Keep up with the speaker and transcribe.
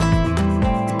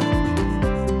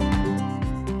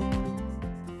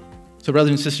So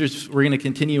brothers and sisters, we're going to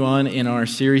continue on in our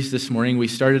series this morning. We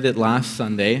started it last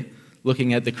Sunday,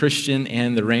 looking at the Christian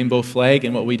and the rainbow flag,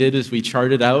 and what we did is we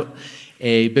charted out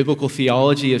a biblical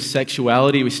theology of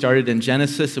sexuality. We started in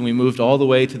Genesis, and we moved all the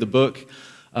way to the book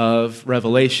of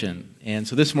Revelation. And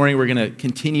so this morning we're going to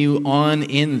continue on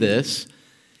in this,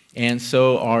 and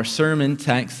so our sermon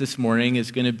text this morning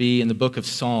is going to be in the book of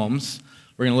Psalms.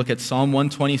 We're going to look at Psalm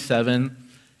 127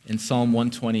 and Psalm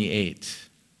 128.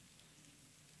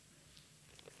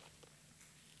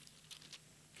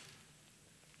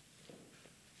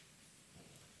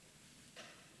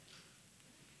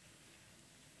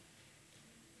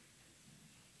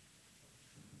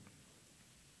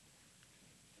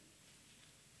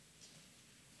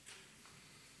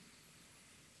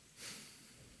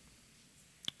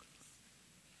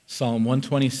 Psalm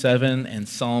 127 and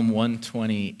Psalm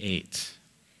 128.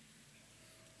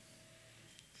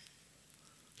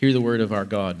 Hear the word of our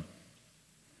God.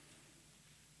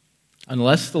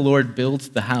 Unless the Lord builds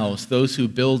the house, those who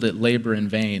build it labor in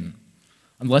vain.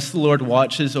 Unless the Lord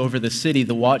watches over the city,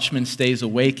 the watchman stays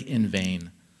awake in vain.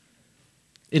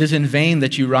 It is in vain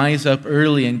that you rise up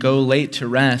early and go late to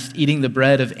rest, eating the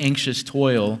bread of anxious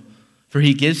toil, for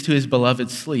he gives to his beloved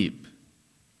sleep.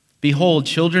 Behold,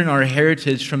 children are a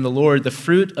heritage from the Lord, the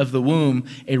fruit of the womb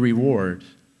a reward.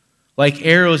 Like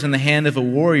arrows in the hand of a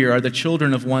warrior are the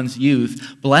children of one's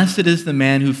youth. Blessed is the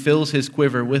man who fills his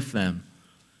quiver with them.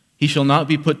 He shall not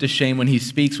be put to shame when he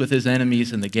speaks with his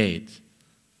enemies in the gate.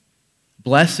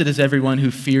 Blessed is everyone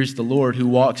who fears the Lord, who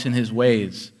walks in his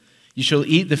ways. You shall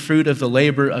eat the fruit of the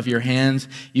labor of your hands.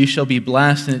 You shall be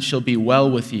blessed, and it shall be well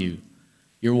with you.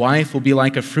 Your wife will be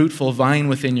like a fruitful vine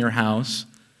within your house.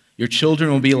 Your children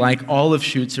will be like olive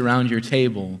shoots around your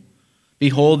table.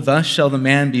 Behold, thus shall the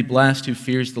man be blessed who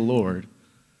fears the Lord.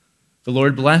 The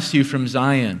Lord bless you from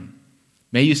Zion.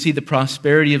 May you see the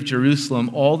prosperity of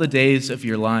Jerusalem all the days of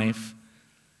your life.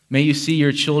 May you see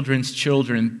your children's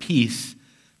children. Peace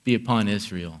be upon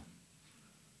Israel.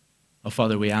 Oh,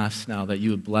 Father, we ask now that you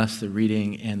would bless the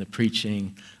reading and the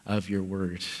preaching of your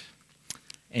word.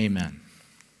 Amen.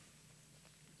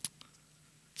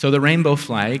 So the rainbow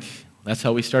flag, that's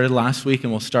how we started last week,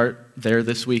 and we'll start there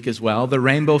this week as well. The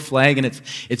rainbow flag and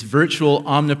its virtual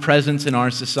omnipresence in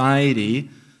our society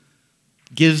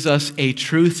gives us a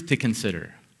truth to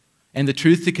consider. And the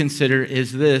truth to consider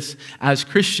is this: as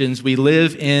Christians, we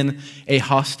live in a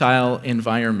hostile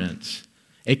environment,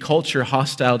 a culture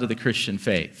hostile to the Christian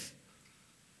faith.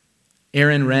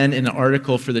 Aaron Renn, in an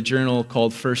article for the journal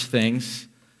called First Things,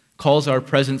 calls our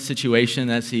present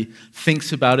situation, as he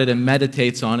thinks about it and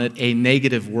meditates on it, a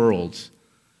negative world.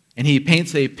 And he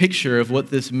paints a picture of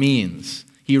what this means.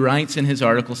 He writes in his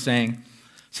article saying,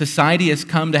 "Society has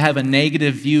come to have a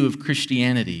negative view of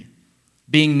Christianity.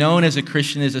 Being known as a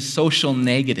Christian is a social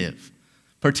negative,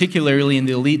 particularly in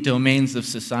the elite domains of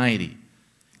society.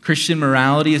 Christian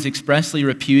morality is expressly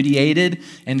repudiated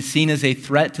and seen as a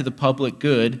threat to the public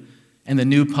good and the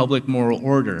new public moral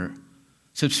order.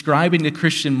 Subscribing to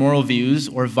Christian moral views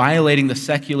or violating the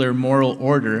secular moral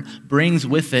order brings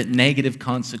with it negative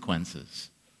consequences."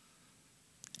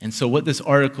 And so what this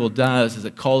article does is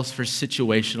it calls for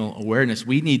situational awareness.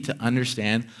 We need to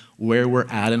understand where we're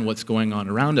at and what's going on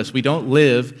around us. We don't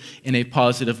live in a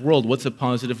positive world. What's a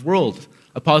positive world?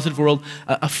 A positive world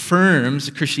affirms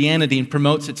Christianity and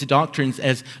promotes its doctrines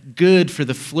as good for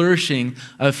the flourishing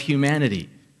of humanity.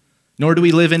 Nor do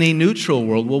we live in a neutral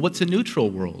world. Well, what's a neutral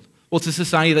world? Well, it's a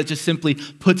society that just simply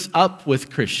puts up with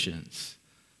Christians.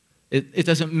 It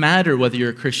doesn't matter whether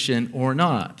you're a Christian or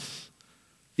not.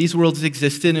 These worlds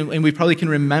existed, and we probably can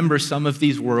remember some of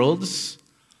these worlds.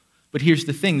 But here's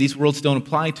the thing: these worlds don't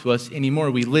apply to us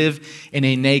anymore. We live in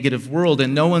a negative world,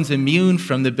 and no one's immune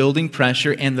from the building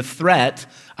pressure and the threat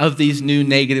of these new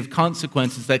negative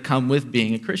consequences that come with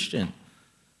being a Christian.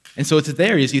 And so it's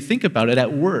there as you think about it,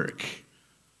 at work,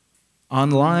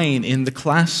 online, in the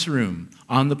classroom,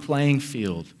 on the playing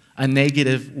field, a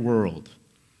negative world.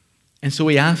 And so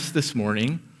we ask this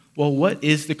morning, well, what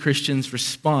is the Christian's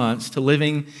response to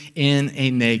living in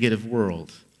a negative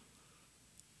world?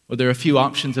 Well, there are a few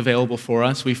options available for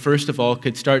us. We first of all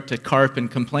could start to carp and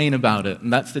complain about it,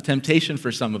 and that's the temptation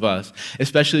for some of us.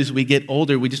 Especially as we get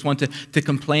older, we just want to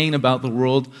complain about the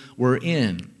world we're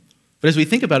in. But as we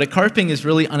think about it, carping is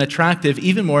really unattractive.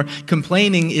 Even more,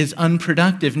 complaining is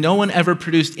unproductive. No one ever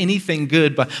produced anything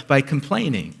good by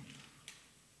complaining.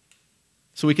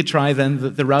 So we could try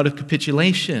then the route of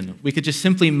capitulation. We could just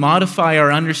simply modify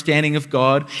our understanding of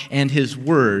God and His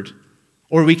Word.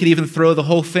 Or we could even throw the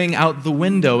whole thing out the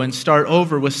window and start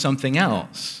over with something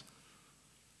else.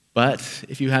 But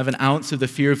if you have an ounce of the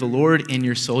fear of the Lord in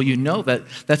your soul, you know that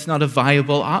that's not a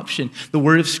viable option. The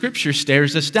word of Scripture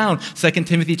stares us down. 2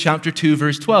 Timothy chapter 2,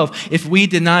 verse 12. If we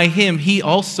deny him, he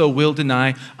also will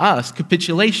deny us.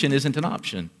 Capitulation isn't an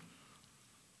option.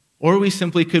 Or we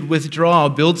simply could withdraw,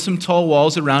 build some tall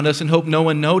walls around us and hope no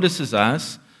one notices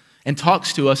us and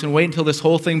talks to us and wait until this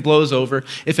whole thing blows over,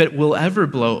 if it will ever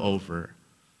blow over.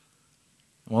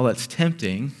 While that's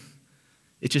tempting,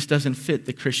 it just doesn't fit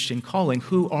the Christian calling.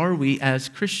 Who are we as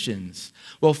Christians?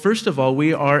 Well, first of all,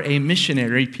 we are a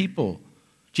missionary people.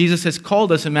 Jesus has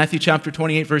called us in Matthew chapter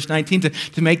 28, verse 19,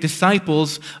 to make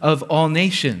disciples of all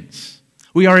nations.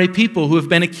 We are a people who have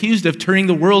been accused of turning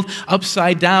the world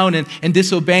upside down and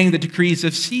disobeying the decrees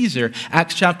of Caesar.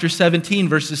 Acts chapter 17,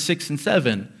 verses 6 and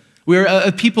 7. We are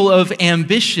a people of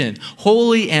ambition,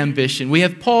 holy ambition. We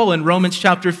have Paul in Romans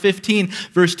chapter 15,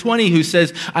 verse 20, who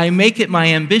says, I make it my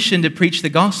ambition to preach the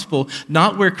gospel,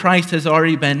 not where Christ has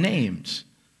already been named.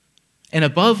 And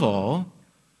above all,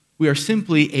 we are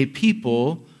simply a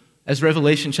people, as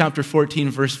Revelation chapter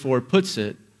 14, verse 4 puts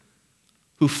it,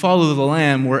 who follow the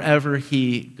Lamb wherever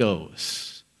he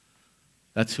goes.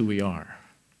 That's who we are.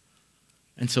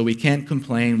 And so we can't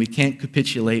complain, we can't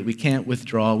capitulate, we can't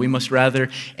withdraw. We must rather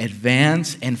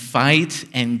advance and fight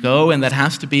and go, and that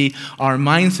has to be our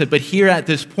mindset. But here at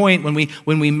this point, when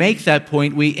we make that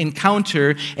point, we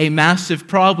encounter a massive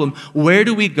problem. Where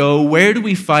do we go? Where do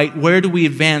we fight? Where do we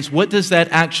advance? What does that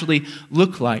actually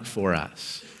look like for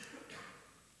us?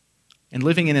 And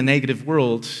living in a negative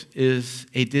world is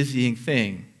a dizzying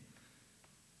thing.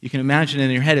 You can imagine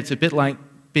in your head, it's a bit like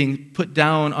being put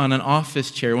down on an office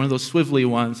chair, one of those swivelly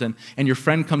ones, and your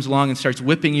friend comes along and starts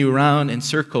whipping you around in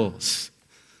circles.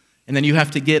 And then you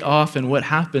have to get off, and what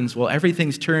happens? Well,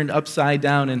 everything's turned upside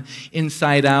down and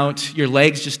inside out. Your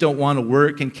legs just don't want to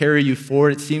work and carry you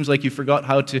forward. It seems like you forgot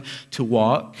how to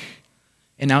walk.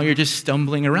 And now you're just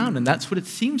stumbling around, and that's what it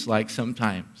seems like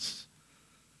sometimes.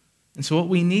 And so what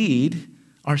we need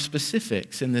are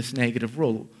specifics in this negative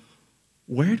world.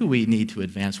 Where do we need to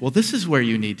advance? Well, this is where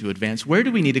you need to advance. Where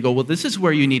do we need to go? Well, this is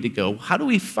where you need to go. How do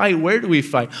we fight? Where do we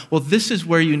fight? Well, this is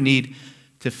where you need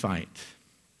to fight.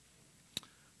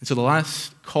 And so the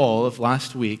last call of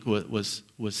last week was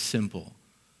simple.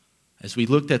 As we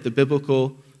looked at the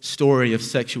biblical story of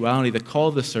sexuality, the call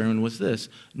of the sermon was this: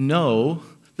 know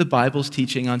the Bible's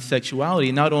teaching on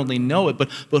sexuality. Not only know it,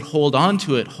 but hold on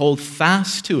to it, hold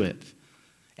fast to it,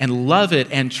 and love it,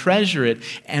 and treasure it,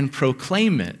 and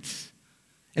proclaim it.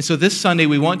 And so this Sunday,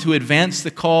 we want to advance the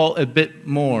call a bit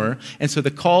more. And so the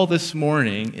call this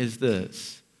morning is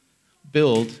this: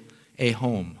 build a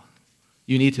home.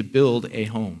 You need to build a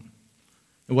home.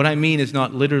 And what I mean is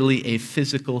not literally a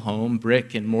physical home,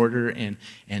 brick and mortar and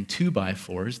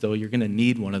 2x4s, though you're going to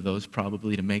need one of those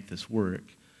probably to make this work.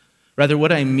 Rather,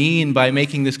 what I mean by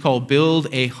making this call, build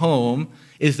a home,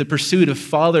 is the pursuit of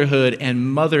fatherhood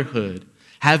and motherhood,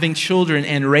 having children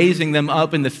and raising them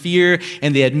up in the fear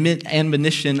and the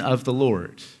admonition of the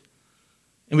Lord.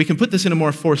 And we can put this in a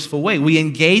more forceful way. We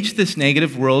engage this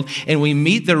negative world and we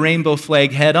meet the rainbow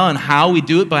flag head on. How? We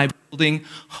do it by building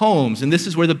homes. And this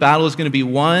is where the battle is going to be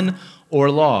won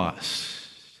or lost.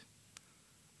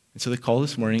 And so the call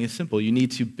this morning is simple. You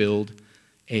need to build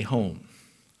a home.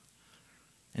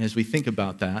 And as we think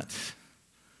about that,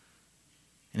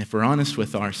 and if we're honest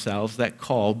with ourselves, that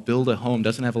call, build a home,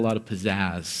 doesn't have a lot of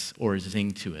pizzazz or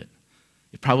zing to it.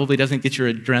 It probably doesn't get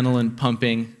your adrenaline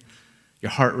pumping,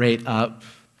 your heart rate up.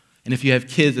 And if you have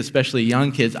kids, especially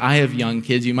young kids, I have young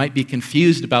kids, you might be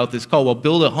confused about this call. Well,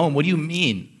 build a home, what do you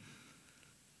mean?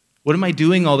 What am I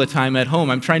doing all the time at home?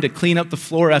 I'm trying to clean up the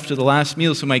floor after the last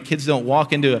meal so my kids don't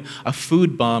walk into a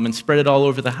food bomb and spread it all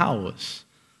over the house.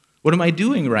 What am I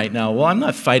doing right now? Well, I'm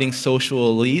not fighting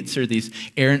social elites or these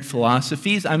errant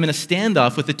philosophies. I'm in a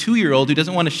standoff with a 2-year-old who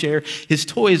doesn't want to share his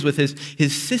toys with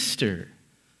his sister.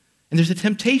 And there's a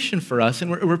temptation for us,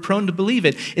 and we're prone to believe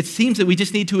it. It seems that we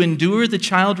just need to endure the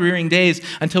child-rearing days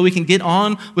until we can get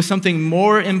on with something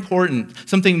more important,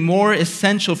 something more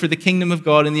essential for the kingdom of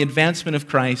God and the advancement of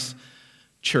Christ's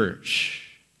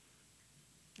church.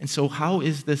 And so how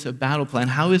is this a battle plan?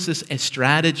 How is this a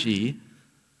strategy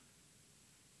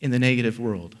in the negative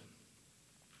world?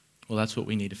 Well, that's what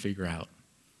we need to figure out.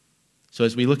 So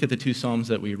as we look at the two Psalms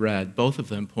that we read, both of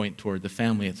them point toward the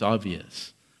family. It's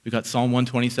obvious. We've got Psalm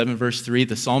 127, verse 3.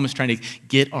 The psalmist trying to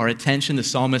get our attention. The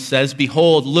psalmist says,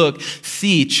 "Behold, look,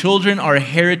 see, children are a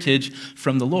heritage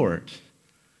from the Lord."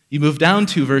 You move down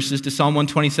 2 verses to Psalm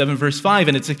 127, verse 5,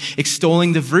 and it's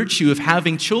extolling the virtue of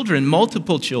having children,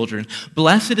 multiple children.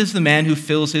 Blessed is the man who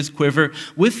fills his quiver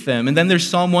with them. And then there's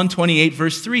Psalm 128,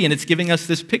 verse 3, and it's giving us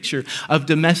this picture of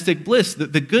domestic bliss,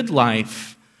 the good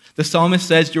life, The psalmist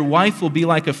says, your wife will be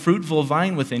like a fruitful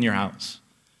vine within your house.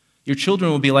 Your children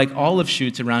will be like olive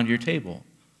shoots around your table.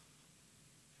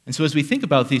 And so as we think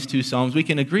about these two psalms, we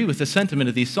can agree with the sentiment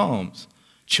of these psalms.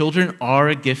 Children are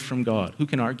a gift from God. Who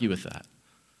can argue with that?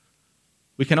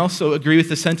 We can also agree with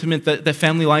the sentiment that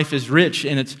family life is rich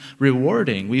and it's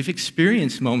rewarding. We've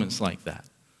experienced moments like that.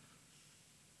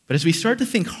 But as we start to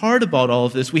think hard about all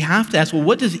of this, we have to ask, well,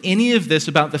 what does any of this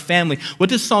about the family, what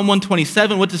does Psalm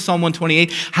 127, what does Psalm 128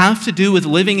 have to do with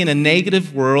living in a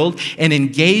negative world and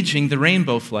engaging the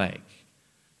rainbow flag?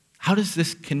 How does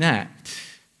this connect?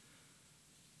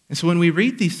 And so when we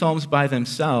read these psalms by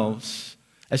themselves,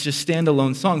 as just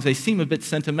standalone songs, they seem a bit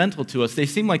sentimental to us. They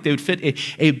seem like they would fit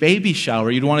a baby shower.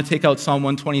 You'd want to take out Psalm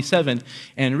 127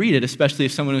 and read it, especially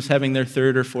if someone was having their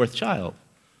third or fourth child.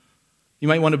 You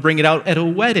might want to bring it out at a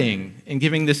wedding and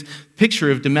giving this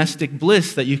picture of domestic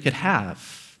bliss that you could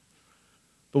have.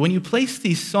 But when you place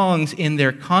these songs in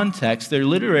their context, their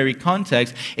literary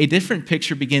context, a different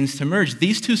picture begins to emerge.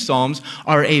 These two psalms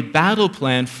are a battle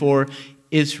plan for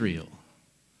Israel.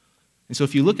 And so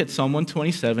if you look at Psalm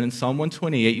 127 and Psalm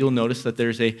 128, you'll notice that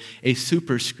there's a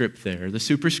superscript there. The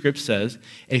superscript says,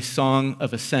 a song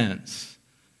of ascents.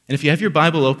 And if you have your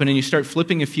Bible open and you start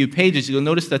flipping a few pages, you'll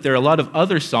notice that there are a lot of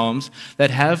other psalms that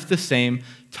have the same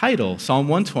title. Psalm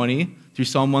 120 through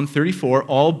Psalm 134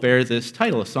 all bear this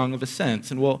title, a song of ascents.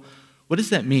 And well, what does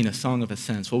that mean, a song of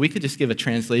ascents? Well, we could just give a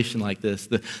translation like this,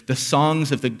 the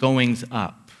songs of the goings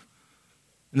up.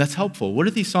 And that's helpful. What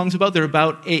are these songs about? They're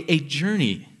about a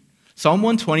journey. Psalm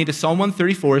 120 to Psalm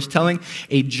 134 is telling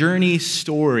a journey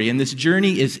story, and this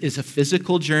journey is a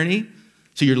physical journey,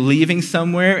 so you're leaving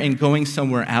somewhere and going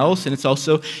somewhere else, and it's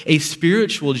also a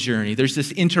spiritual journey. There's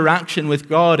this interaction with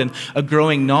God and a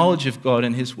growing knowledge of God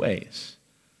and His ways.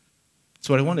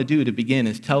 So what I want to do to begin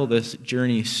is tell this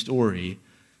journey story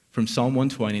from Psalm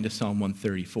 120 to Psalm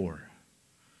 134.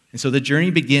 And so the journey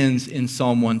begins in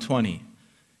Psalm 120.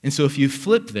 And so if you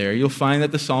flip there, you'll find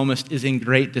that the psalmist is in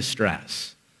great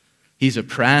distress. He's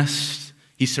oppressed.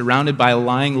 He's surrounded by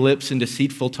lying lips and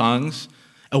deceitful tongues.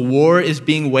 A war is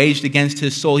being waged against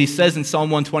his soul. He says in Psalm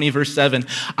 120, verse 7,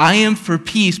 I am for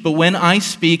peace, but when I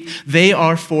speak, they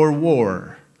are for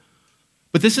war.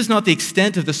 But this is not the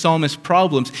extent of the psalmist's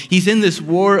problems. He's in this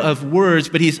war of words,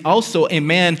 but he's also a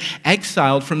man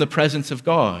exiled from the presence of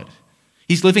God.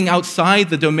 He's living outside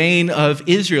the domain of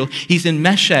Israel. He's in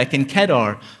Meshech and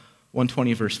Kedar,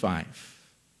 120, verse 5.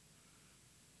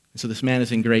 And so this man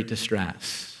is in great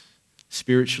distress,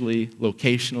 spiritually,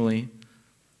 locationally.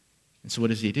 And so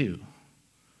what does he do?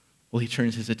 Well, he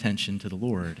turns his attention to the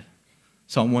Lord.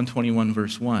 Psalm 121,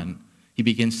 verse 1, he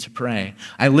begins to pray.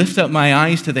 I lift up my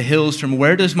eyes to the hills. From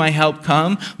where does my help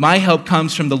come? My help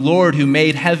comes from the Lord who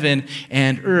made heaven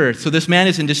and earth. So this man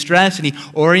is in distress, and he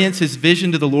orients his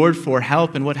vision to the Lord for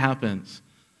help. And what happens?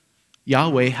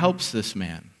 Yahweh helps this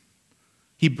man.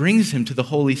 He brings him to the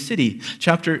holy city.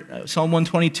 Psalm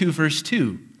 122, verse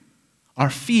 2. Our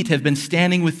feet have been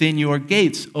standing within your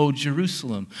gates, O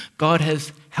Jerusalem. God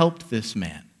has helped this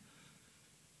man.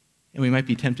 And we might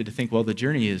be tempted to think, well, the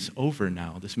journey is over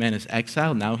now. This man is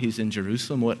exiled. Now he's in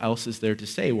Jerusalem. What else is there to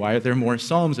say? Why are there more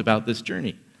psalms about this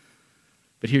journey?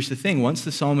 But here's the thing. Once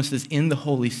the psalmist is in the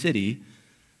holy city,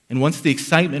 and once the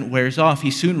excitement wears off, he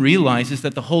soon realizes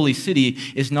that the holy city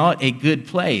is not a good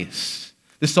place.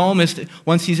 The psalmist,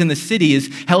 once he's in the city, is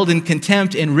held in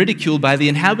contempt and ridiculed by the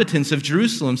inhabitants of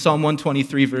Jerusalem, Psalm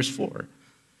 123, verse 4.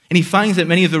 And he finds that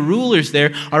many of the rulers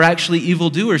there are actually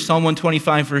evildoers, Psalm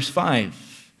 125, verse 5.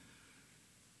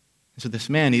 And so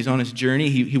this man, he's on his journey.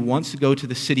 He wants to go to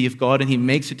the city of God, and he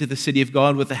makes it to the city of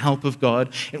God with the help of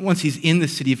God. And once he's in the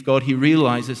city of God, he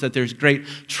realizes that there's great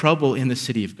trouble in the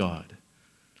city of God.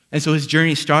 And so his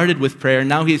journey started with prayer.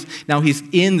 Now he's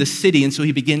in the city, and so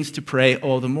he begins to pray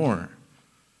all the more.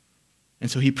 And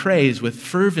so he prays with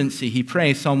fervency. He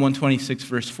prays, Psalm 126,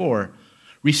 verse 4,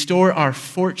 restore our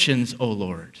fortunes, O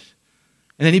Lord.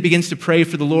 And then he begins to pray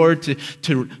for the Lord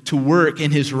to work in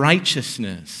his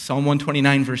righteousness, Psalm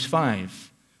 129, verse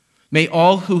 5. May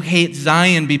all who hate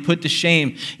Zion be put to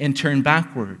shame and turn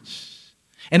backwards.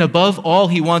 And above all,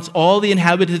 he wants all the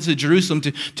inhabitants of Jerusalem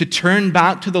to turn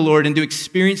back to the Lord and to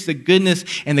experience the goodness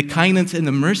and the kindness and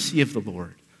the mercy of the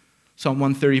Lord. Psalm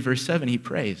 130, verse 7, he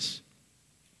prays,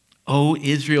 O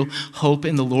Israel, hope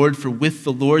in the Lord, for with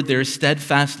the Lord there is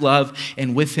steadfast love,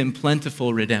 and with him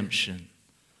plentiful redemption.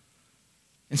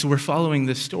 And so we're following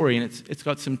this story, and it's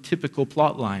got some typical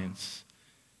plot lines.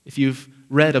 If you've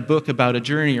read a book about a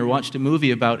journey or watched a movie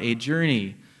about a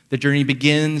journey, the journey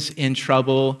begins in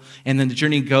trouble, and then the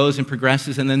journey goes and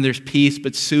progresses, and then there's peace,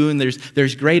 but soon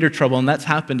there's greater trouble, and that's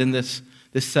happened in this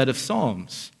set of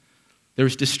Psalms. There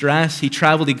was distress. He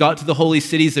traveled. He got to the holy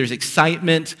cities. There's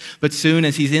excitement. But soon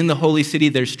as he's in the holy city,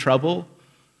 there's trouble.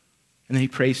 And then he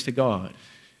prays to God.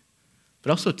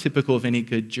 But also typical of any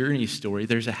good journey story,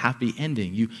 there's a happy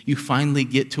ending. You finally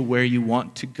get to where you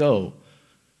want to go.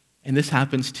 And this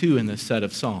happens too in this set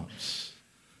of Psalms.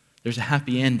 There's a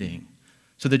happy ending.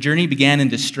 So the journey began in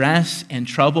distress and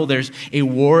trouble. There's a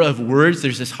war of words.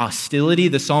 There's this hostility.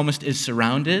 The psalmist is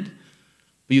surrounded.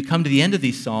 But you come to the end of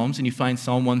these Psalms and you find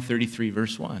Psalm 133,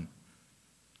 verse 1.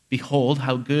 Behold,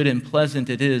 how good and pleasant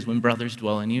it is when brothers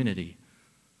dwell in unity.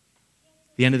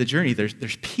 At the end of the journey,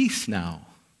 there's peace now.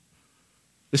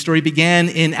 The story began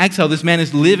in exile. This man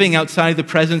is living outside the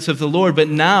presence of the Lord. But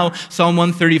now, Psalm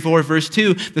 134, verse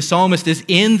 2, the psalmist is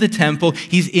in the temple.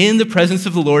 He's in the presence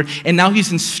of the Lord. And now he's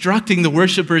instructing the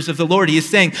worshipers of the Lord. He is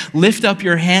saying, lift up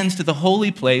your hands to the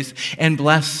holy place and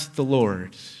bless the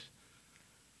Lord.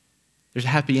 There's a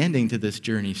happy ending to this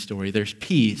journey story. There's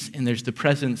peace, and there's the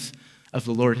presence of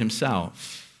the Lord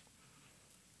himself.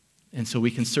 And so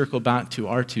we can circle back to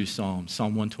our two Psalms,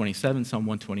 Psalm 127, Psalm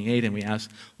 128, and we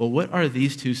ask, well, what are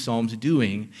these two Psalms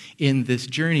doing in this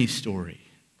journey story?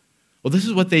 Well, this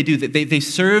is what they do. They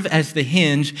serve as the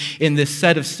hinge in this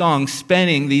set of songs,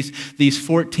 spanning these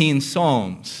 14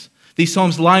 Psalms. These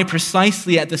Psalms lie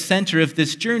precisely at the center of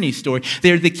this journey story.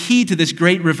 They're the key to this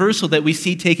great reversal that we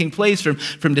see taking place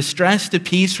from distress to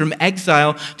peace, from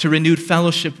exile to renewed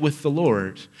fellowship with the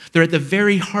Lord. They're at the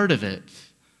very heart of it.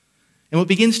 And what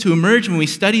begins to emerge when we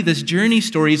study this journey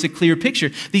story is a clear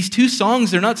picture. These two songs,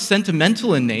 they're not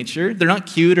sentimental in nature. They're not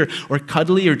cute or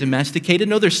cuddly or domesticated.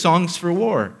 No, they're songs for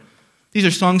war. These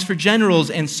are songs for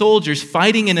generals and soldiers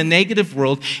fighting in a negative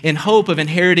world in hope of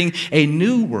inheriting a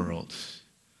new world.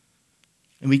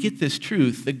 And we get this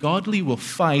truth: the godly will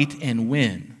fight and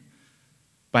win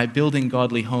by building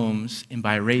godly homes and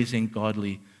by raising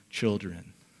godly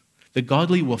children. The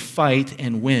godly will fight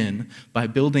and win by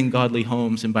building godly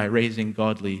homes and by raising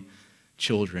godly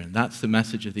children. That's the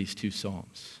message of these two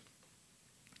Psalms.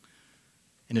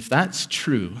 And if that's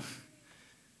true,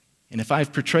 and if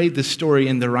I've portrayed this story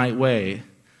in the right way,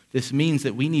 this means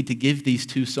that we need to give these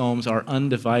two Psalms our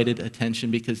undivided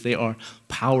attention because they are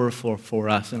powerful for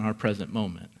us in our present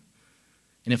moment.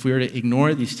 And if we were to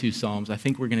ignore these two Psalms, I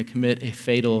think we're going to commit a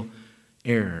fatal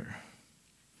error.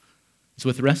 So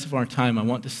with the rest of our time, I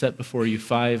want to set before you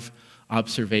 5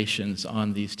 observations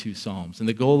on these two Psalms. And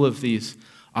the goal of these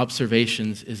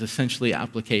observations is essentially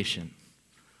application.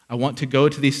 I want to go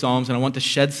to these Psalms and I want to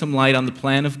shed some light on the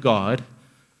plan of God.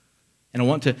 And I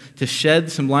want to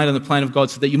shed some light on the plan of God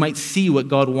so that you might see what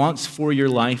God wants for your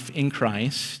life in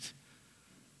Christ.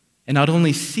 And not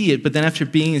only see it, but then after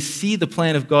see the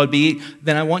plan of God,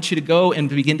 then I want you to go and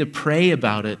begin to pray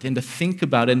about it and to think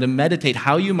about it and to meditate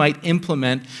how you might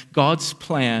implement God's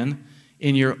plan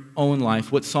in your own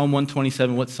life, what Psalm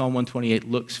 127, what Psalm 128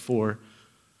 looks for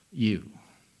you.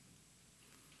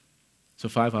 So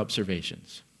 5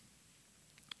 observations.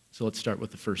 So let's start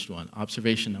with the first one.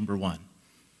 Observation number 1.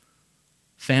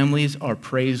 Families are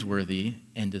praiseworthy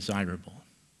and desirable.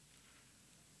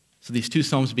 So these two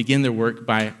Psalms begin their work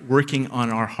by working on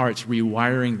our hearts,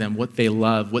 rewiring them, what they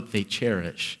love, what they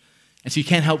cherish. And so you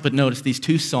can't help but notice these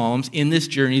two Psalms in this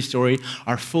journey story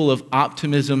are full of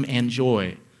optimism and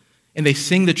joy. And they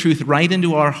sing the truth right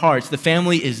into our hearts. The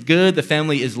family is good, the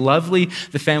family is lovely,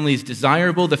 the family is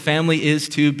desirable, the family is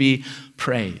to be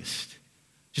praised.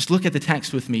 Just look at the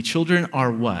text with me. Children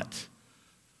are what?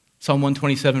 Psalm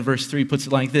 127 verse 3 puts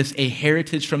it like this: a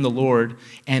heritage from the Lord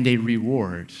and a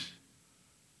reward.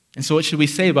 And so what should we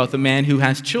say about the man who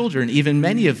has children, even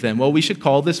many of them? Well, we should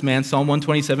call this man, Psalm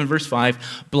 127 verse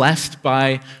 5, blessed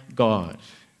by God.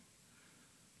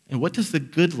 And what does the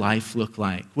good life look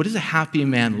like? What does a happy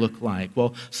man look like?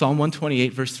 Well, Psalm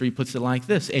 128 verse 3 puts it like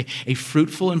this: a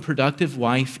fruitful and productive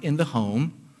wife in the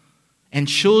home, and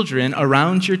children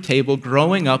around your table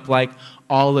growing up like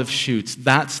olive shoots.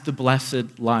 That's the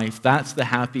blessed life. That's the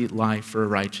happy life for a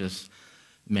righteous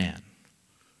man.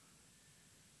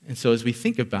 And so as we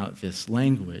think about this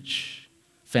language,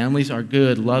 families are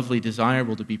good, lovely,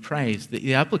 desirable to be praised,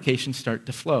 the applications start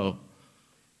to flow.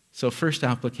 So first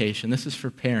application, this is for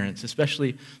parents,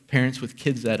 especially parents with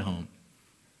kids at home.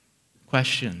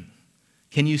 Question: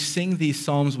 can you sing these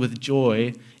psalms with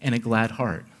joy and a glad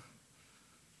heart?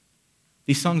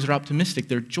 These songs are optimistic,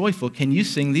 they're joyful. Can you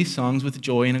sing these songs with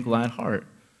joy and a glad heart?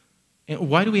 And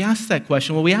why do we ask that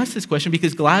question? Well, we ask this question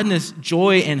because gladness,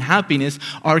 joy, and happiness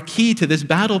are key to this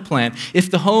battle plan. If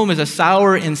the home is a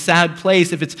sour and sad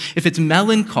place, if it's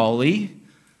melancholy,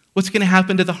 what's going to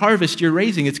happen to the harvest you're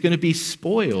raising? It's going to be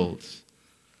spoiled.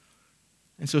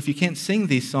 And so if you can't sing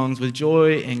these songs with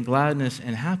joy and gladness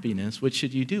and happiness, what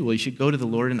should you do? Well, you should go to the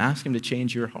Lord and ask him to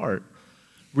change your heart.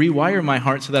 Rewire my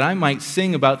heart so that I might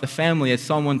sing about the family as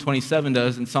Psalm 127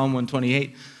 does and Psalm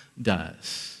 128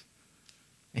 does.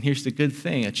 And here's the good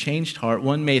thing. A changed heart,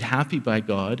 one made happy by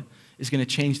God, is going to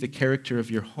change the character of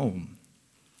your home.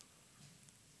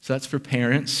 So that's for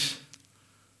parents.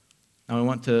 Now I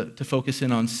want to focus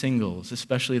in on singles,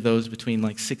 especially those between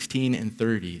like 16 and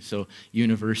 30. So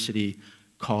university,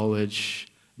 college,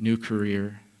 new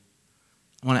career.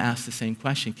 I want to ask the same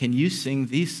question. Can you sing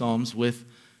these psalms with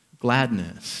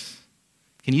gladness?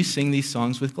 Can you sing these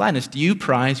songs with gladness? Do you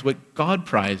prize what God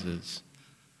prizes?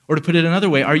 Or to put it another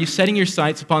way, are you setting your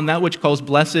sights upon that which calls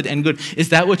blessed and good? Is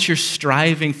that what you're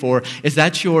striving for? Is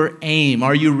that your aim?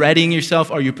 Are you readying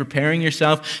yourself? Are you preparing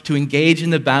yourself to engage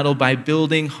in the battle by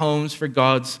building homes for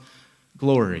God's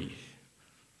glory?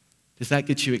 Does that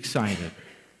get you excited?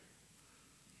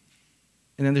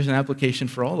 And then there's an application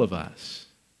for all of us.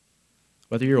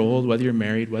 Whether you're old, whether you're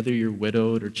married, whether you're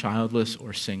widowed or childless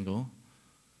or single,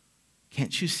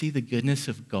 can't you see the goodness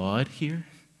of God here?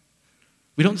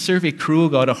 We don't serve a cruel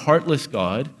God, a heartless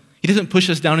God. He doesn't push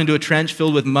us down into a trench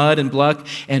filled with mud and blood,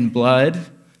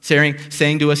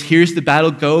 saying to us, here's the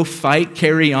battle, go fight,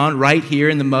 carry on right here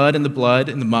in the mud and the blood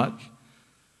and the muck.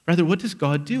 Rather, what does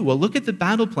God do? Well, look at the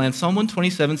battle plan, Psalm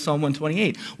 127, Psalm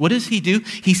 128. What does he do?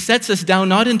 He sets us down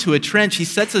not into a trench, he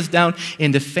sets us down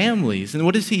into families. And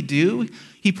what does he do?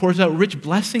 He pours out rich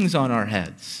blessings on our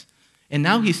heads. And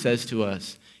now he says to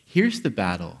us, here's the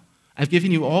battle. I've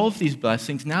given you all of these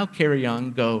blessings. Now carry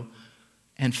on, go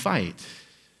and fight.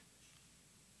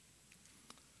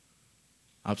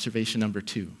 Observation number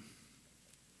 2.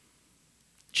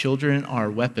 Children are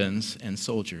weapons and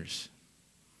soldiers.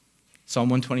 Psalm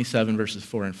 127, verses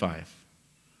 4 and 5.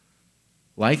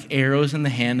 Like arrows in the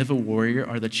hand of a warrior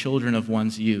are the children of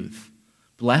one's youth.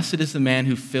 Blessed is the man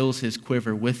who fills his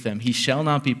quiver with them. He shall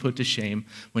not be put to shame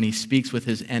when he speaks with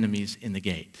his enemies in the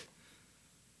gate.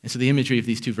 And so the imagery of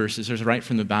these two verses is right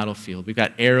from the battlefield. We've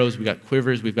got arrows, we've got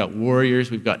quivers, we've got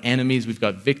warriors, we've got enemies, we've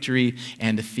got victory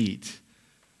and defeat.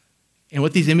 And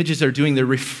what these images are doing, they're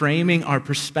reframing our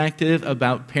perspective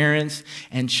about parents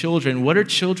and children. What are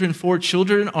children for?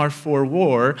 Children are for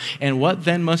war. And what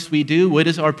then must we do? What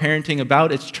is our parenting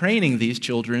about? It's training these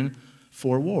children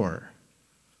for war.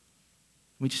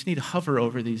 We just need to hover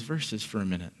over these verses for a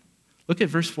minute. Look at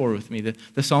verse 4 with me.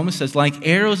 The psalmist says, like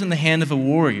arrows in the hand of a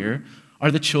warrior are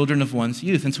the children of one's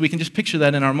youth. And so we can just picture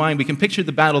that in our mind. We can picture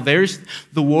the battle. There's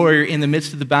the warrior in the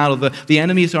midst of the battle. The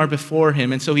enemies are before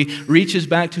him. And so he reaches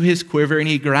back to his quiver and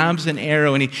he grabs an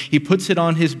arrow and he puts it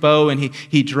on his bow and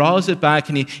he draws it back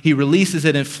and he releases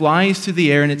it and it flies through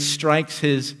the air and it strikes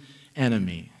his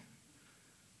enemy.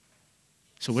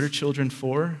 So what are children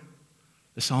for?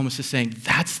 The psalmist is saying,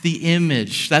 that's the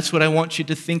image. That's what I want you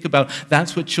to think about.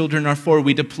 That's what children are for.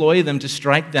 We deploy them to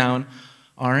strike down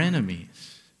our enemies.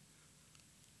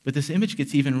 But this image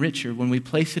gets even richer when we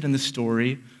place it in the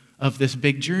story of this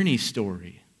big journey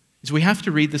story. Is we have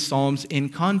to read the Psalms in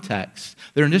context.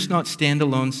 They're just not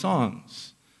standalone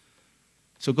songs.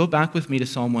 So go back with me to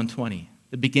Psalm 120,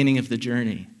 the beginning of the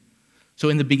journey. So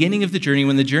in the beginning of the journey,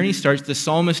 when the journey starts, the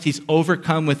psalmist, he's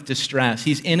overcome with distress.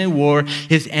 He's in a war.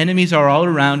 His enemies are all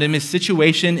around him. His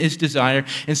situation is dire.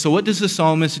 And so what does the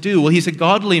psalmist do? Well, he's a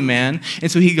godly man,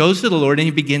 and so he goes to the Lord and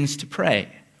he begins to pray.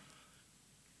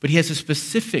 But he has a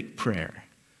specific prayer.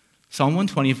 Psalm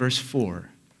 120, verse 4.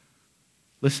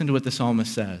 Listen to what the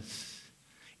psalmist says.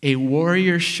 A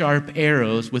warrior sharp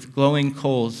arrows with glowing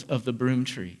coals of the broom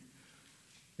tree.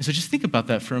 And so just think about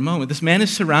that for a moment. This man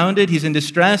is surrounded. He's in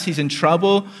distress. He's in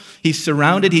trouble. He's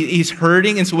surrounded. He's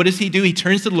hurting. And so what does he do? He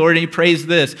turns to the Lord and he prays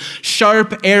this.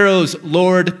 Sharp arrows,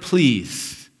 Lord,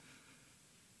 please.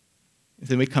 And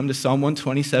then we come to Psalm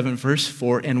 127, verse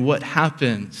 4. And what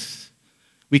happens?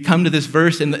 We come to this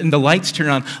verse and the lights turn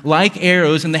on. Like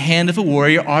arrows in the hand of a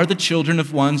warrior are the children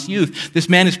of one's youth. This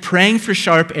man is praying for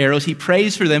sharp arrows. He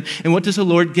prays for them. And what does the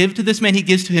Lord give to this man? He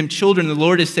gives to him children. The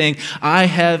Lord is saying, I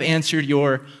have answered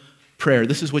your prayer.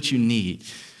 This is what you need.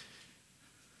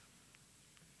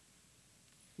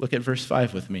 Look at verse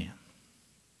 5 with me.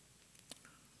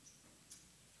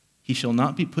 He shall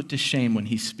not be put to shame when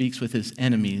he speaks with his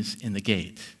enemies in the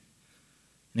gate.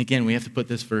 And again, we have to put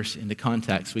this verse into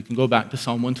context. We can go back to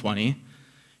Psalm 120,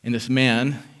 and this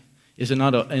man is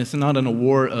not in a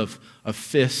war of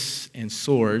fists and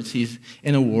swords. He's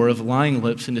in a war of lying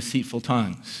lips and deceitful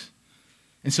tongues.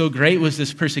 And so great was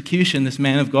this persecution this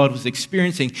man of God was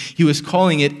experiencing. He was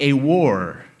calling it a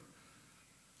war.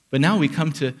 But now we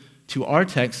come to our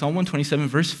text, Psalm 127,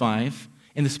 verse 5,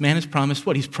 And this man has promised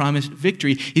what? He's promised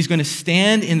victory. He's going to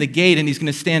stand in the gate, and he's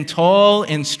going to stand tall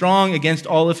and strong against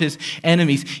all of his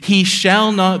enemies. He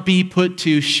shall not be put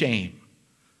to shame.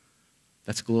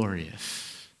 That's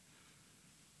glorious.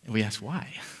 And we ask, why?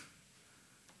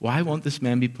 Why won't this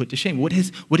man be put to shame? What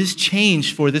has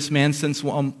changed for this man since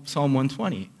Psalm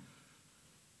 120?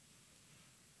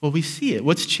 Well, we see it.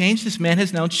 What's changed? This man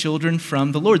has now children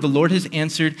from the Lord. The Lord has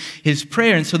answered his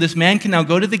prayer. And so this man can now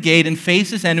go to the gate and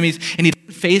face his enemies. And he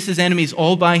doesn't face his enemies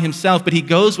all by himself, but he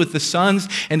goes with the sons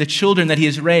and the children that he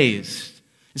has raised.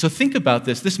 And so think about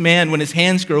this. This man, when his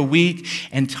hands grow weak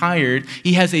and tired,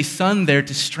 he has a son there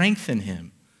to strengthen him.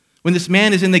 When this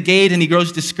man is in the gate and he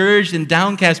grows discouraged and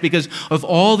downcast because of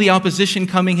all the opposition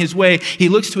coming his way, he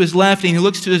looks to his left and he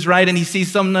looks to his right and he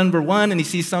sees some number 1 and he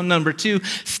sees some number 2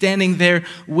 standing there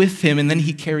with him, and then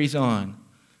he carries on.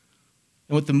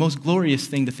 And what the most glorious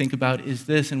thing to think about is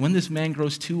this: and when this man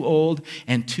grows too old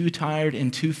and too tired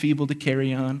and too feeble to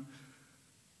carry on,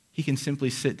 he can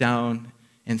simply sit down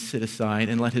and sit aside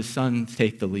and let his son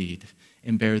take the lead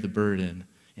and bear the burden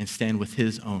and stand with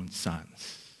his own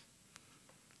sons.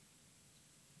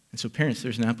 And so, parents,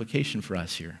 there's an application for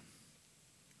us here.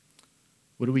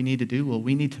 What do we need to do? Well,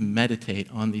 we need to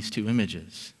meditate on these two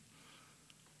images.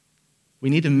 We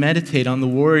need to meditate on the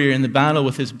warrior in the battle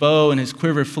with his bow and his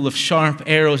quiver full of sharp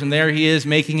arrows, and there he is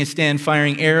making his stand,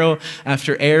 firing arrow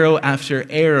after arrow after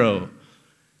arrow.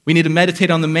 We need to meditate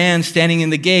on the man standing in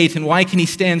the gate, and why can he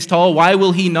stand tall? Why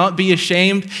will he not be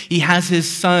ashamed? He has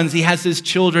his sons, he has his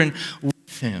children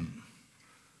with him.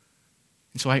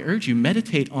 And so I urge you,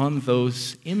 meditate on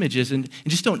those images, and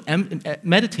just don't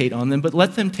meditate on them, but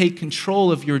let them take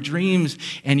control of your dreams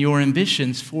and your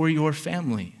ambitions for your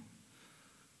family.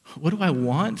 What do I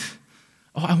want?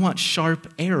 Oh, I want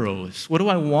sharp arrows. What do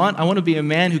I want? I want to be a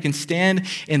man who can stand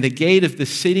in the gate of the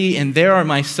city, and there are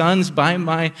my sons by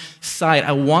my side.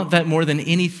 I want that more than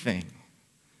anything.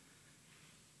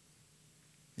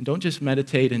 And don't just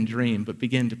meditate and dream, but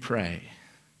begin to pray.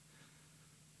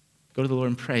 Go to the Lord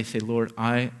and pray. Say, Lord,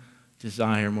 I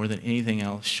desire more than anything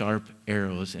else sharp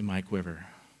arrows in my quiver.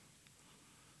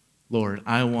 Lord,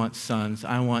 I want sons,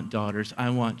 I want daughters,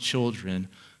 I want children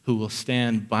who will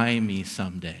stand by me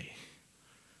someday.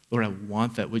 Lord, I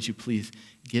want that. Would you please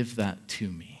give that to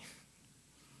me?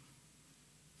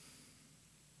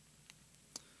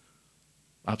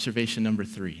 Observation number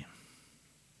 3.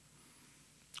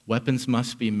 Weapons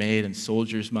must be made and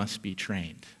soldiers must be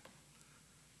trained.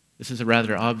 This is a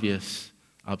rather obvious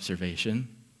observation.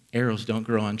 Arrows don't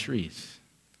grow on trees.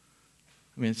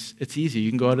 I mean, it's easy. You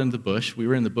can go out in the bush. We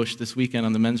were in the bush this weekend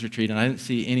on the men's retreat, and I didn't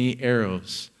see any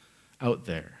arrows out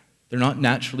there. They're not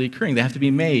naturally occurring. They have to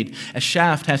be made. A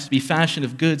shaft has to be fashioned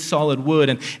of good, solid wood,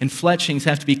 and fletchings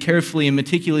have to be carefully and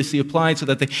meticulously applied so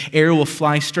that the arrow will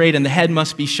fly straight, and the head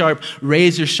must be sharp,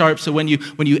 razor sharp, so when you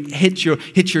hit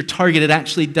your target, it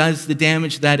actually does the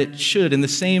damage that it should. And the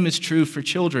same is true for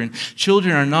children.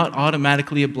 Children are not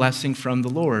automatically a blessing from the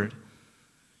Lord.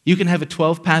 You can have a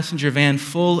 12-passenger van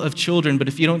full of children, but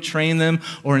if you don't train them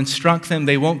or instruct them,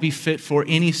 they won't be fit for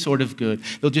any sort of good.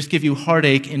 They'll just give you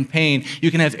heartache and pain.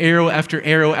 You can have arrow after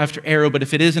arrow after arrow, but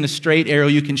if it isn't a straight arrow,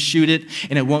 you can shoot it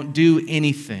and it won't do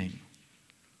anything.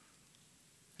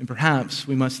 And perhaps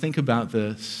we must think about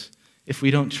this. If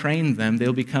we don't train them,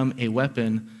 they'll become a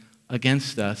weapon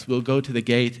against us. We'll go to the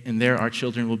gate, and there our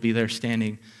children will be there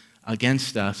standing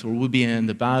against us, or we'll be in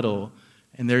the battle,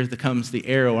 and there comes the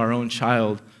arrow, our own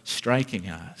child, striking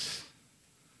us.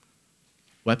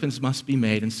 Weapons must be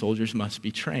made and soldiers must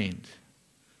be trained.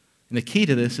 And the key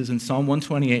to this is in Psalm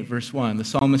 128, verse 1. The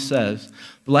psalmist says,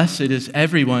 "Blessed is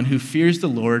everyone who fears the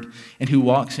Lord and who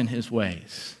walks in his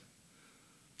ways."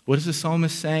 What is the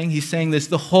psalmist saying? He's saying this: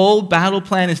 the whole battle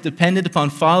plan is dependent upon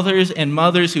fathers and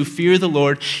mothers who fear the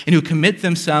Lord and who commit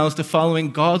themselves to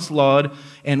following God's law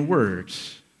and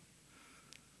words.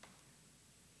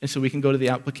 And so we can go to the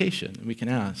application and we can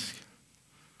ask,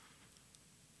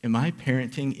 am I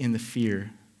parenting in the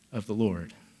fear of the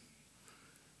Lord?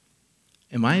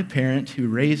 Am I a parent who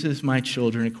raises my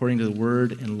children according to the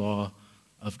word and law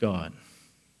of God?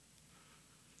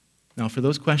 Now, for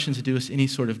those questions to do us any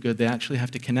sort of good, they actually have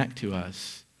to connect to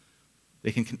us. They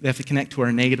have to connect to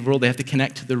our negative world. They have to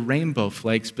connect to the rainbow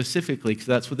flag specifically, because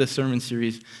that's what this sermon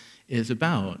series is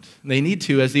about. They need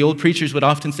to, as the old preachers would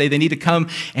often say, they need to come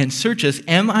and search us.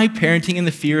 Am I parenting in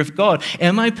the fear of God?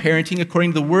 Am I parenting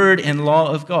according to the word and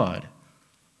law of God?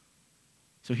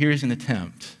 So here's an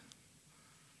attempt.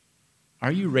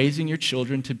 Are you raising your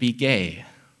children to be gay?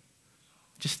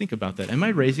 Just think about that. Am I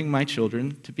raising my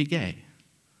children to be gay?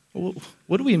 Well,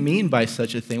 what do we mean by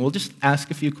such a thing? We'll just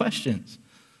ask a few questions.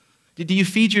 Do you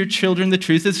feed your children the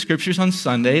truth of the Scriptures on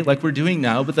Sunday, like we're doing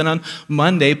now, but then on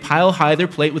Monday pile high their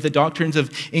plate with the doctrines of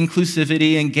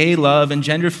inclusivity and gay love and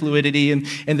gender fluidity and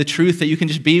the truth that you can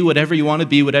just be whatever you want to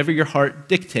be, whatever your heart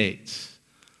dictates?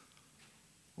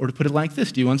 Or to put it like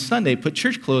this, do you on Sunday put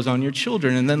church clothes on your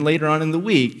children, and then later on in the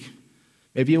week,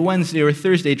 maybe a Wednesday or a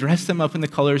Thursday, dress them up in the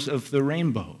colors of the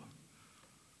rainbow?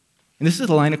 And this is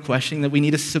a line of questioning that we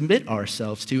need to submit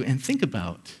ourselves to and think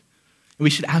about. We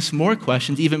should ask more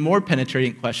questions, even more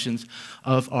penetrating questions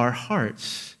of our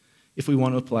hearts if we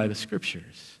want to apply the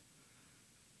Scriptures.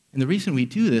 And the reason we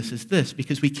do this is this,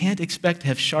 because we can't expect to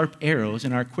have sharp arrows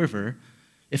in our quiver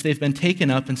if they've been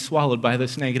taken up and swallowed by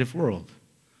this negative world.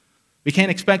 We can't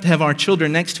expect to have our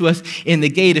children next to us in the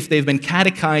gate if they've been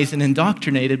catechized and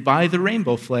indoctrinated by the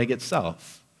rainbow flag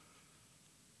itself.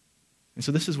 And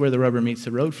so this is where the rubber meets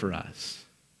the road for us.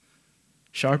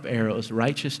 Sharp arrows,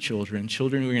 righteous children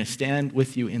who are going to stand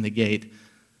with you in the gate,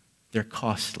 they're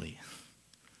costly.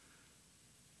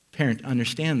 Parent,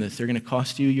 understand this. They're going to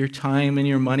cost you your time and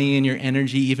your money and your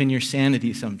energy, even your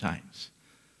sanity sometimes.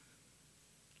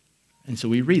 And so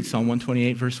we read Psalm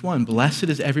 128, verse 1, "Blessed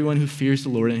is everyone who fears the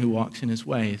Lord and who walks in his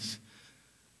ways."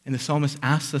 And the psalmist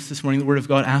asks us this morning, the Word of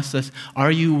God asks us,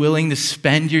 are you willing to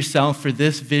spend yourself for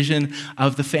this vision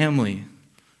of the family?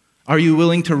 Are you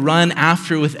willing to run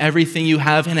after with everything you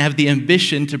have and have the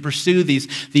ambition to pursue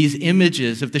these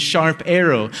images of the sharp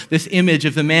arrow, this image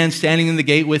of the man standing in the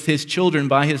gate with his children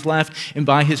by his left and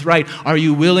by his right? Are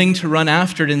you willing to run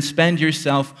after it and spend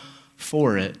yourself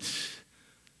for it?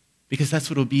 Because that's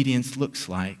what obedience looks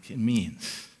like and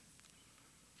means.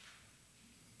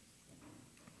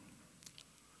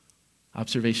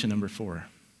 Observation number 4.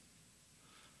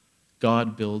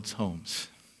 God builds homes.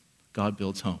 God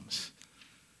builds homes.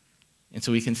 And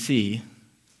so we can see,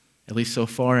 at least so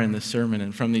far in the sermon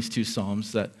and from these two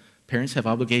Psalms, that parents have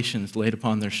obligations laid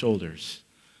upon their shoulders.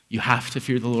 You have to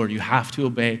fear the Lord. You have to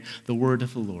obey the word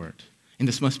of the Lord. And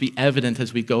this must be evident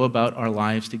as we go about our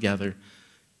lives together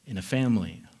in a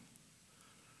family.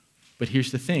 But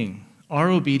here's the thing. Our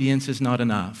obedience is not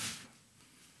enough.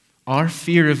 Our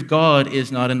fear of God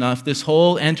is not enough. This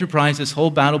whole enterprise, this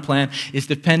whole battle plan is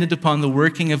dependent upon the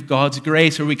working of God's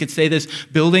grace. Or we could say this,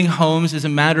 building homes is a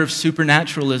matter of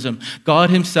supernaturalism. God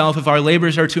himself, if our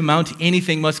labors are to amount to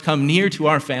anything, must come near to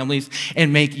our families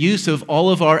and make use of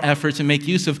all of our efforts and make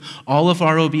use of all of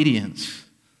our obedience.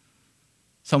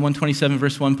 Psalm 127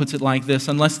 verse 1 puts it like this,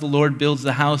 "Unless the Lord builds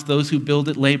the house, those who build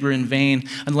it labor in vain.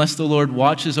 Unless the Lord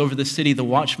watches over the city, the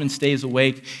watchman stays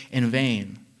awake in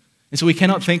vain." And so we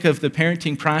cannot think of the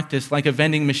parenting practice like a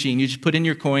vending machine. You just put in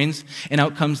your coins, and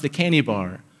out comes the candy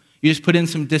bar. You just put in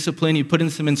some discipline, you put in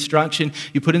some instruction,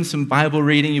 you put in some Bible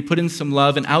reading, you put in some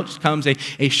love, and out comes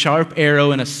a sharp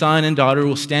arrow, and a son and daughter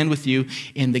will stand with you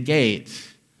in the gate.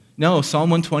 No, Psalm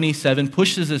 127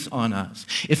 pushes this on us.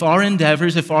 If our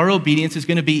endeavors, if our obedience is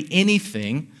going to be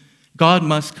anything, God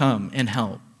must come and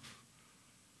help.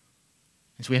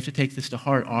 And so we have to take this to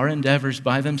heart. Our endeavors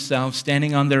by themselves,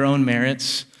 standing on their own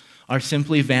merits, are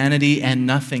simply vanity and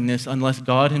nothingness unless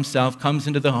God himself comes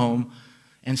into the home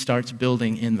and starts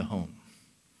building in the home.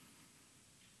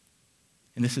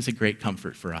 And this is a great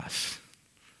comfort for us.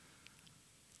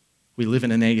 We live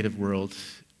in a negative world,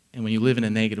 and when you live in a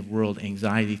negative world,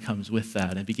 anxiety comes with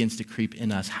that and begins to creep in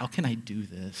us. How can I do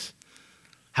this?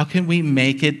 How can we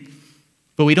make it?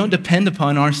 But we don't depend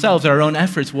upon ourselves, our own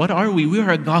efforts. What are we? We are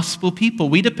a gospel people.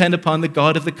 We depend upon the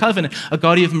God of the covenant, a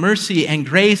God of mercy and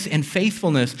grace and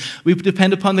faithfulness. We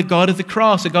depend upon the God of the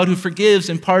cross, a God who forgives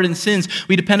and pardons sins.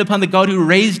 We depend upon the God who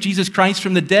raised Jesus Christ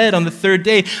from the dead on the third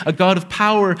day, a God of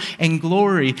power and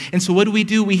glory. And so what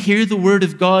do? We hear the word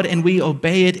of God and we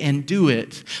obey it and do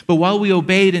it. But while we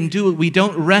obey it and do it, we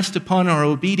don't rest upon our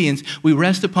obedience. We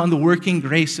rest upon the working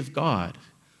grace of God.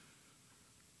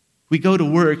 We go to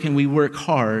work and we work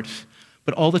hard,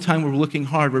 but all the time we're looking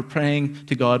hard, we're praying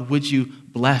to God, would you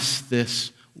bless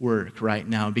this work right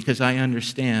now? Because I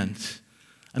understand,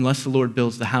 unless the Lord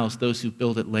builds the house, those who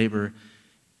build it labor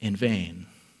in vain.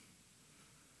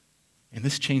 And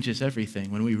this changes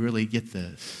everything when we really get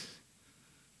this.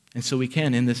 And so we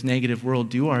can, in this negative world,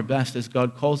 do our best as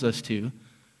God calls us to,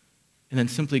 and then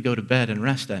simply go to bed and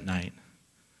rest at night.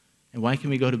 And why can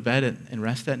we go to bed and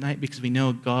rest at night? Because we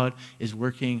know God is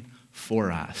working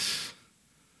for us.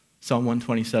 Psalm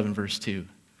 127, verse 2.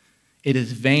 "It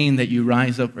is vain that you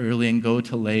rise up early and go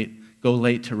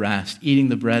late to rest, eating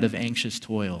the bread of anxious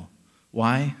toil."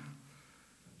 Why?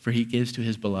 For he gives to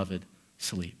his beloved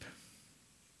sleep.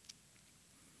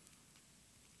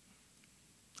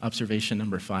 Observation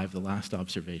number 5, the last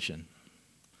observation.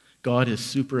 God is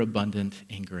superabundant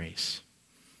in grace.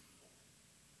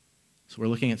 So we're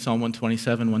looking at Psalm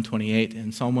 127, 128,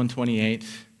 and Psalm 128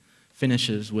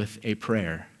 finishes with a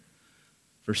prayer.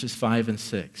 Verses 5 and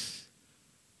 6.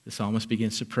 The psalmist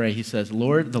begins to pray. He says,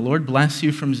 Lord, the Lord bless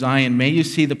you from Zion. May you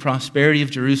see the prosperity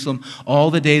of Jerusalem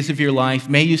all the days of your life.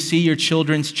 May you see your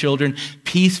children's children.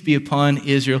 Peace be upon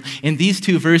Israel. And these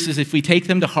two verses, if we take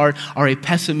them to heart, are a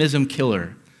pessimism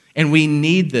killer. And we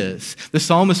need this. The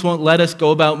psalmist won't let us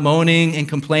go about moaning and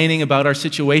complaining about our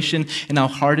situation and how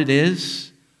hard it is.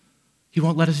 He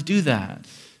won't let us do that.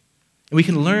 And we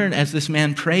can learn as this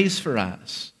man prays for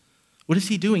us. What is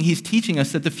he doing? He's teaching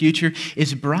us that the future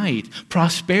is bright.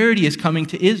 Prosperity is coming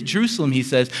to Jerusalem, he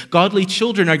says. Godly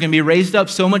children are going to be raised up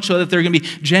so much so that there are going to be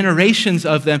generations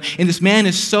of them. And this man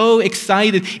is so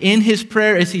excited in his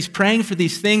prayer as he's praying for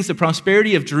these things, the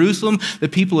prosperity of Jerusalem, the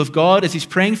people of God, as he's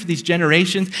praying for these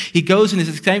generations. He goes in his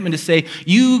excitement to say,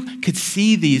 you could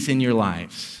see these in your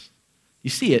lives. You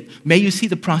see it. May you see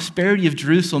the prosperity of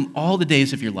Jerusalem all the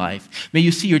days of your life. May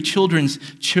you see your children's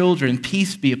children.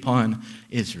 Peace be upon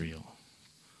Israel.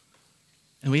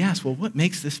 And we ask, well, what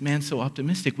makes this man so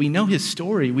optimistic? We know his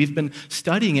story. We've been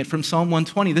studying it from Psalm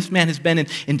 120. This man has been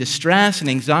in distress and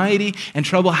anxiety and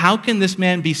trouble. How can this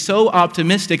man be so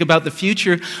optimistic about the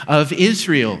future of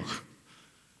Israel,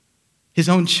 his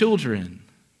own children?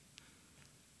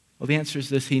 Well, the answer is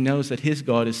this. He knows that his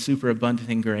God is superabundant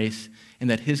in grace and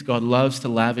that his God loves to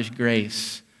lavish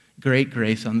grace, great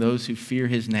grace, on those who fear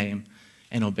his name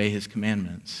and obey his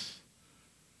commandments.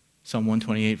 Psalm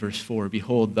 128, verse 4,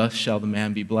 behold, thus shall the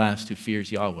man be blessed who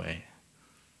fears Yahweh.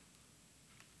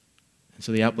 And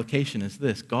so the application is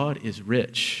this. God is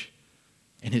rich,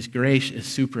 and his grace is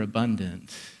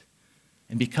superabundant.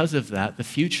 And because of that, the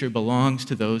future belongs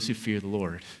to those who fear the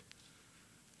Lord.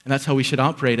 And that's how we should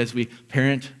operate as we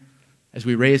parent, as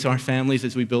we raise our families,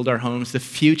 as we build our homes. The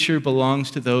future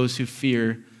belongs to those who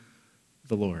fear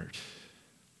the Lord.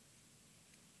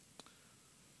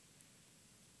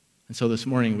 And so this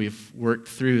morning we've worked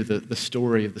through the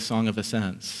story of the Song of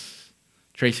Ascents,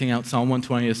 tracing out Psalm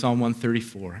 120 to Psalm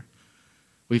 134.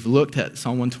 We've looked at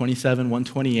Psalm 127,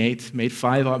 128, made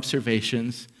 5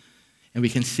 observations, and we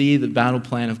can see the battle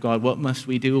plan of God. What must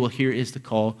we do? Well, here is the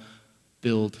call: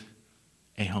 build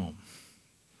a home.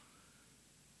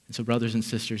 And so, brothers and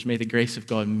sisters, may the grace of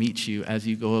God meet you as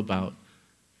you go about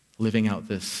living out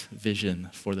this vision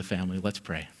for the family. Let's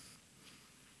pray.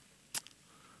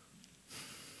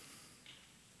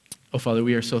 Oh, Father,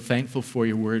 we are so thankful for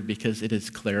your word because it is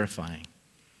clarifying.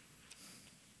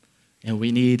 And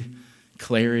we need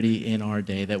clarity in our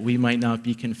day that we might not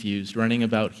be confused, running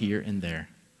about here and there.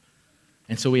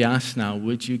 And so we ask now,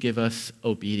 would you give us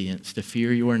obedience to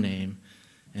fear your name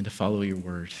and to follow your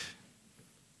word?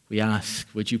 We ask,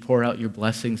 would you pour out your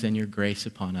blessings and your grace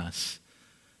upon us?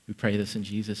 We pray this in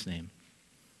Jesus' name.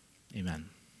 Amen.